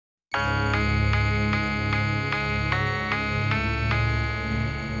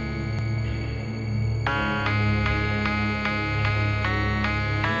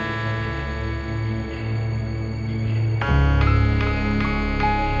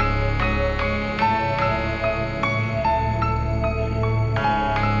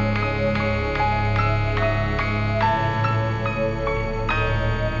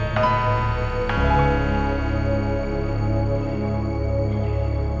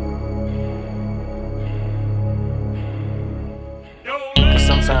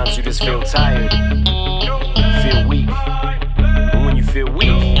Sometimes you just feel tired, feel weak. And when you feel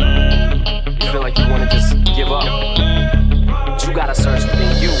weak, you feel like you wanna just give up. But you gotta search within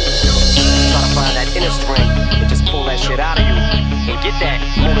you. Try to find that inner strength and just pull that shit out of you. And get that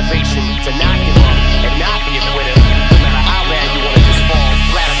motivation to not give up and not be a quitter. No matter how bad you wanna just fall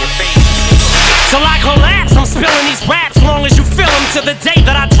flat on your face. Till I collapse, I'm spilling these raps. Long as you feel them, to the day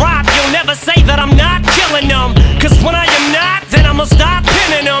that I drop, you'll never say that I'm not killing them. Cause when I am not, then I'ma stop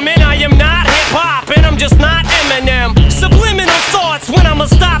pinning them. And I am not hip-hop, and I'm just not Eminem. Subliminal thoughts when I'ma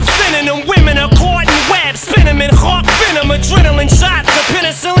stop sending them. Women are caught in web, spin them in hawk venom. Adrenaline shots, the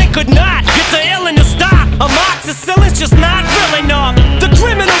penicillin could not get the illin to stop. Amoxicillin's just not real enough. The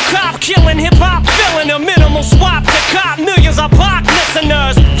criminal cop killing hip-hop, filling a minimal swap to cop millions of pop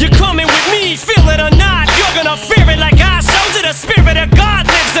listeners. You're coming with me, feel it or not, you're gonna fear it like I showed you. The spirit of God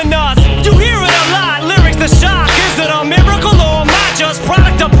lives in us. You hear it a lot, lyrics the shock. Is it a miracle or am I just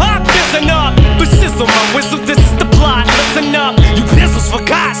product of pop? Listen up, but sizzle my whistle, this is the plot. Listen up, you pistols for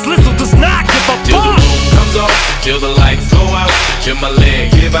God, Slizzle does not give a Till fuck. the roof comes off, till the lights go out, till my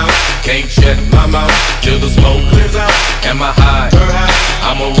leg give out, can't shut my mouth, till the smoke clears out, and my high,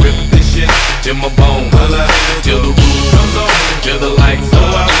 I'ma rip this shit, till my bone holla, till the roof comes off, till the lights go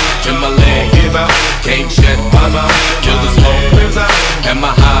out, till my leg give out, can't shut my mouth, till the smoke clears out, and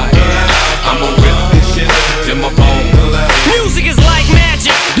my high, I'ma rip this shit, till my bone holla. Music is like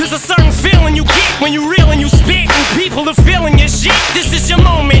magic. There's a certain feeling you get when you reel and you spit, and people are feeling your shit. This is your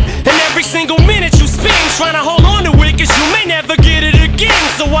moment, and every single minute you spend trying to hold on to it, cause you may never get it again.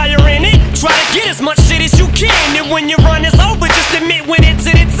 So while you're in it, try to get as much shit as you can. And when your run is over, just admit when it's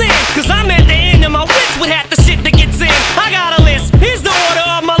in its end. Cause I'm at the end of my wits with half the shit that gets in. I got a list, here's the order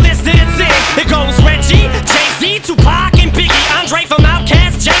of my list that it's in. It goes Reggie, Jay-Z, Tupac, and Biggie, Andre from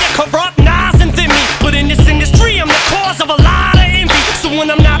Outkast, Jada, Corrupt, Nas, and Thimmy. But in this industry, I'm the cause of a lot of envy. So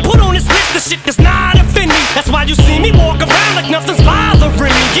when I'm not put on this list, the shit does not offend me. That's why you see me walk around like nothing's bothering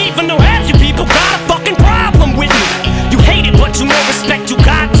me. Even though half you people got a fucking problem with me. You hate it, but you know respect you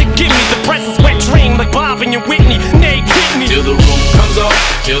got to give me. The presence wet dream like Bob and your Whitney. Nay, hit me. Till the roof comes off,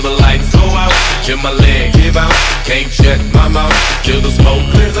 till the lights go out, till my leg give out, can't shut my mouth, till the smoke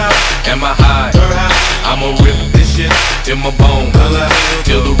clears out, and my high, I'ma rip this shit, till my bone holla,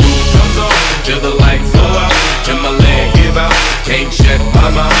 till the roof comes off, till the lights go out, till my leg give out, can't shut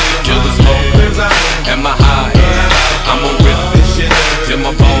my mouth, till the smoke clears out, and my high, I'ma rip this shit, till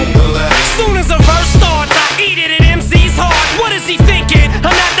my bone holla. Soon as a verse starts, I eat it at MC's heart. What is he thinking?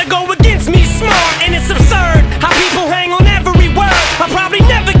 I'm not to go against me, smart, and it's absurd how people hang on every word. I'll probably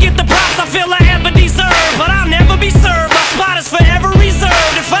never get the props I feel I ever deserve, but I'll never be served. My spot is forever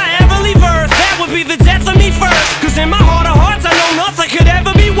reserved. If I ever leave Earth, that would be the death of me first. Cause in my heart of hearts, I know nothing could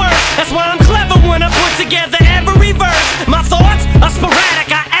ever be worse. That's why I'm clever when I put together every verse. My thoughts are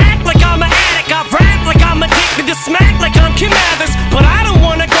sporadic. I act like I'm an addict. I rap like I'm addicted to smack like I'm Kim Mathers. But I don't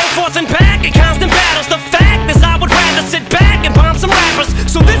wanna go forth and back in constant battles. The fact is I would rather sit back and bomb some rappers.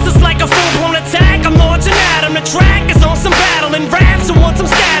 So this is like a full-blown attack. I'm launching at him. The track is on some battle and raps who want some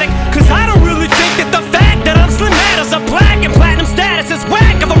static. Cause I don't really think that the fact that I'm slim matters. A black and platinum status is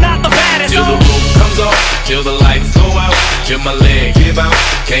whack if I'm not the baddest. Till the roof comes off, till the lights go out, till my leg give out,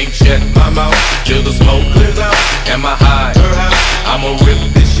 can't shut my mouth, till the smoke clears out, and my high, I'ma rip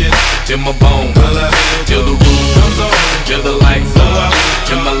this shit, till my bone holla, till the roof comes off, till the lights go out,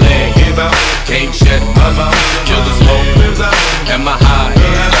 till my leg give out, can't shut my mouth,